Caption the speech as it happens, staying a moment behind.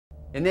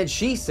And then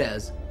she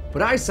says,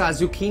 but I saw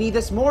zucchini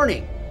this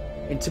morning.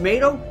 And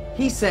Tomato,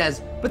 he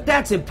says, but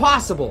that's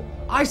impossible.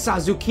 I saw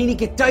zucchini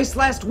get diced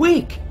last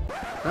week.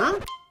 Huh?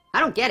 I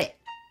don't get it.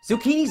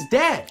 Zucchini's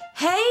dead.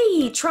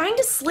 Hey, trying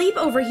to sleep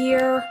over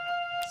here.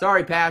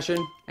 Sorry,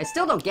 Passion. I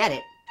still don't get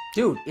it.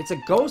 Dude, it's a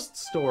ghost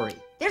story.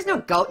 There's no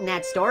goat in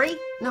that story.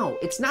 No,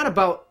 it's not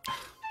about...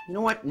 You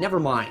know what? Never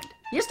mind.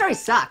 Your story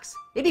sucks.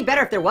 It'd be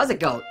better if there was a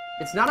goat.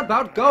 It's not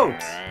about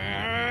goats.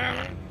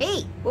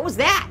 Hey, what was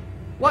that?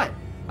 What?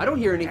 I don't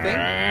hear anything.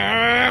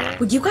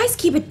 Would you guys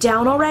keep it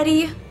down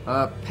already?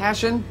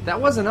 Passion, that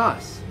wasn't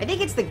us. I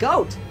think it's the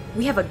goat.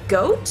 We have a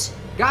goat?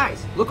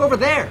 Guys, look over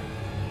there.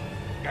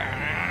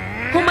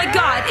 Oh my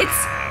god,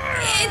 it's...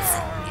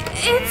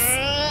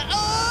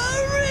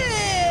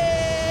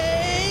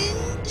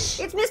 Orange!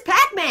 It's Miss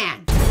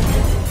Pac-Man.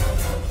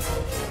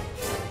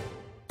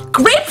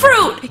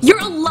 Grapefruit!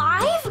 You're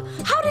alive?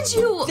 How did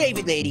you... Save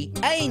it, lady.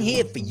 I ain't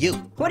here for you.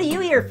 What are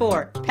you here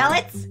for?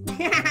 Pellets?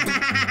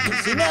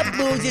 Listen up,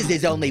 losers.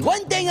 There's only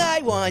one thing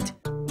I want,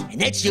 and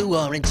that's you,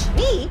 Orange.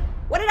 Me?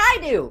 What did I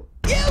do?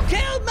 You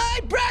killed my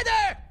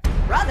brother!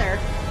 Brother?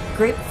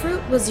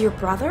 Grapefruit was your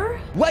brother?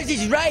 Was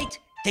is right.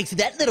 Thanks to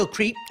that little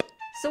creep.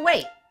 So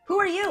wait, who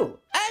are you?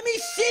 I'm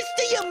his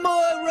sister, you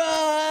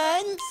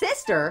moron!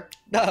 Sister?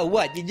 Oh,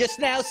 what? You just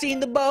now seen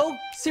the bow?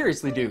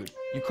 Seriously, dude,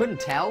 you couldn't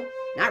tell?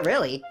 Not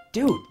really.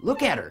 Dude,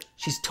 look at her.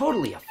 She's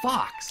totally a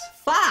fox.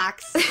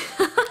 Fox?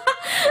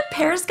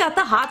 Pear's got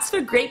the hots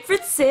for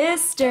Grapefruit's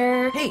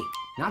sister. Hey,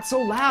 not so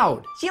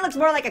loud. She looks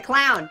more like a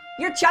clown.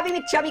 You're Chubby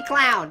McChubby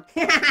Clown.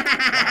 Hey,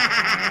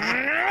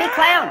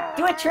 clown,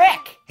 do a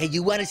trick. Hey,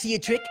 you want to see a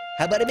trick?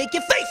 How about I make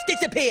your face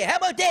disappear? How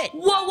about that?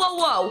 Whoa, whoa,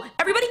 whoa.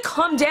 Everybody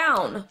calm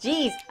down.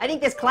 Jeez, I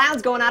think this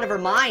clown's going out of her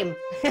mime.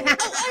 Oh,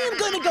 I am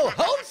gonna go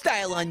home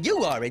style on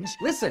you, Orange.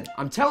 Listen,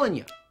 I'm telling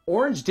you,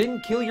 Orange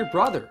didn't kill your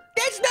brother.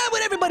 That's not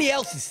what everybody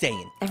else is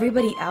saying.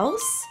 Everybody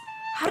else?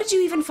 How did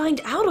you even find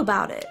out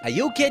about it? Are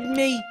you kidding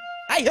me?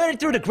 I heard it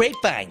through the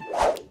grapevine.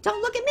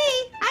 Don't look at me.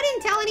 I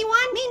didn't tell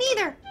anyone. Me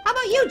neither. How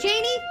about you,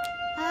 Janie?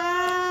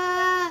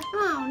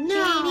 Oh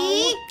no.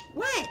 Janie?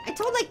 What? I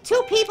told like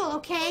 2 people,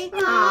 okay?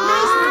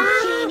 Nice one,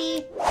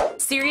 Janie.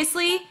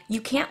 Seriously?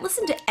 You can't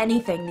listen to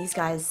anything these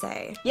guys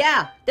say.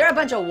 Yeah, they're a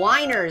bunch of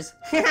whiners.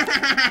 I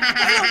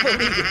don't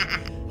believe it.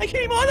 I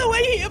came all the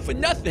way here for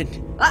nothing.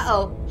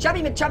 Uh-oh,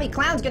 Chubby McChubby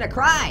Clown's gonna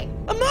cry.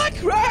 I'm not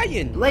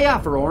crying. Lay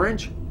off her,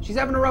 Orange. She's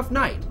having a rough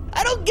night.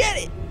 I don't get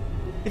it.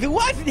 If it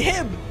wasn't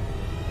him,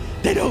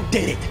 then who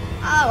did it?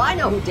 Oh, I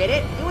know who did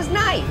it. It was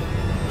Knife.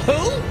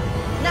 Who?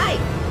 Knife.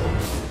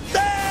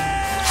 Ah!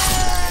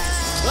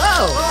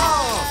 Whoa.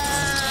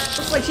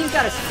 Looks like she's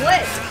got a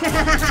split.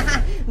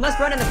 Must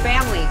run in the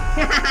family.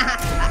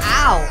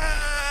 Ow.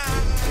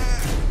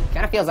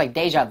 Kinda feels like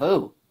deja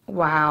vu.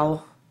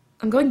 Wow.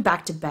 I'm going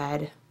back to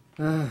bed.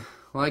 Well,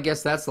 I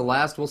guess that's the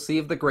last we'll see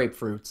of the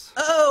Grapefruits.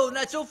 Oh,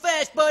 not so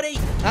fast, buddy.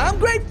 I'm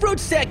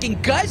Grapefruit's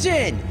second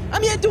cousin.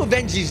 I'm here to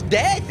avenge his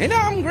death. And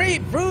I'm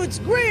Grapefruit's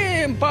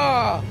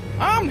grandpa.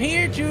 I'm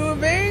here to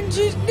avenge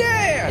his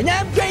death. And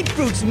I'm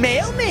Grapefruit's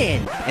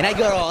mailman. And I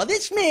got all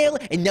this mail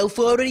and no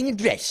forwarding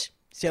address.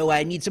 So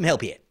I need some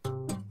help here.